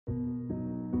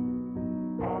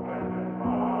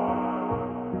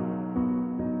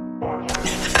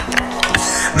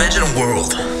Imagine a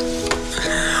world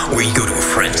where you go to a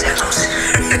friend's house,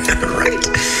 right?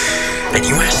 And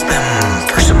you ask them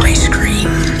for some ice cream.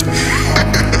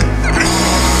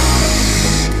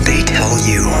 They tell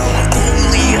you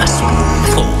only a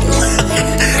spoonful.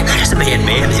 How does a man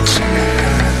manage?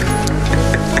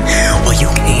 Well, you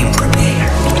came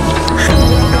prepared.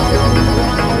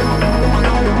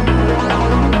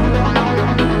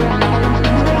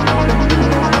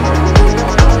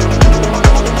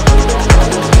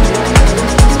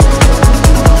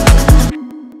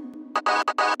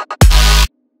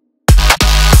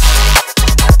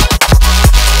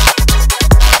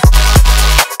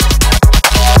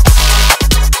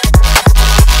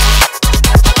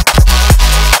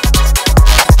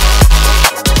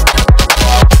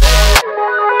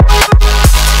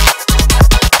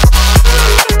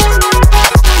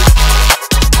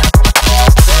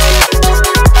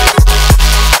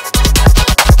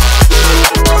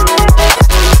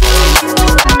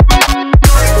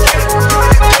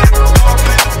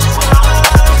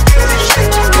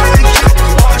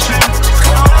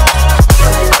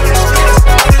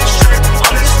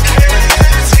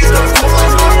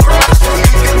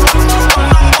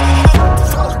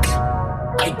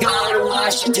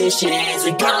 I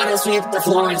gotta sweep the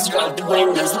floor and scrub the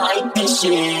windows like this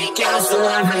shit. Gas the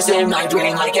levers in my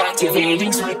brain like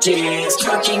activating switches.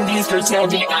 Cooking beef,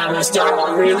 pretending I'm a star,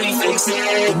 I'll really fix it.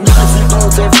 The nuts and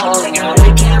bolts are falling out,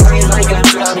 I can't breathe like I'm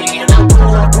drowning. And I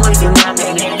pull up poison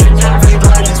lemonade and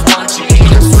everybody's watching.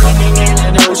 I'm swimming in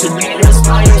an ocean made of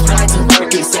spiders, rats, and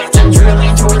Percocets. I'm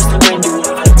drilling towards the window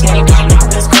of a tank, I know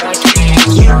it's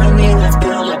cracking. You and me, let's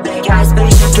build a big ass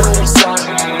spaceship, go to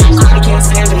Stardreams. I can't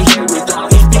stand to hear with all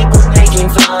these people making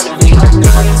fun of me. I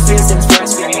know this isn't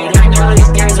frustrating, I know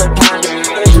these guys are patterns.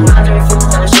 There's wonderful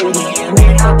how shady and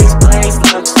made how this place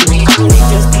looks to me. I think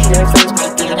just be their first,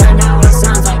 but then I know it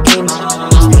sounds like game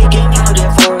on. Speaking out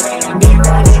at 4 a.m. be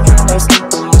riding on my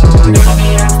skateboard. Maybe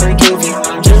I forgive you,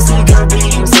 I'm just sick of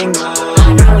being single.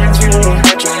 I know it's really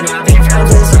hard trying to be friends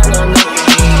with someone like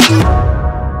me.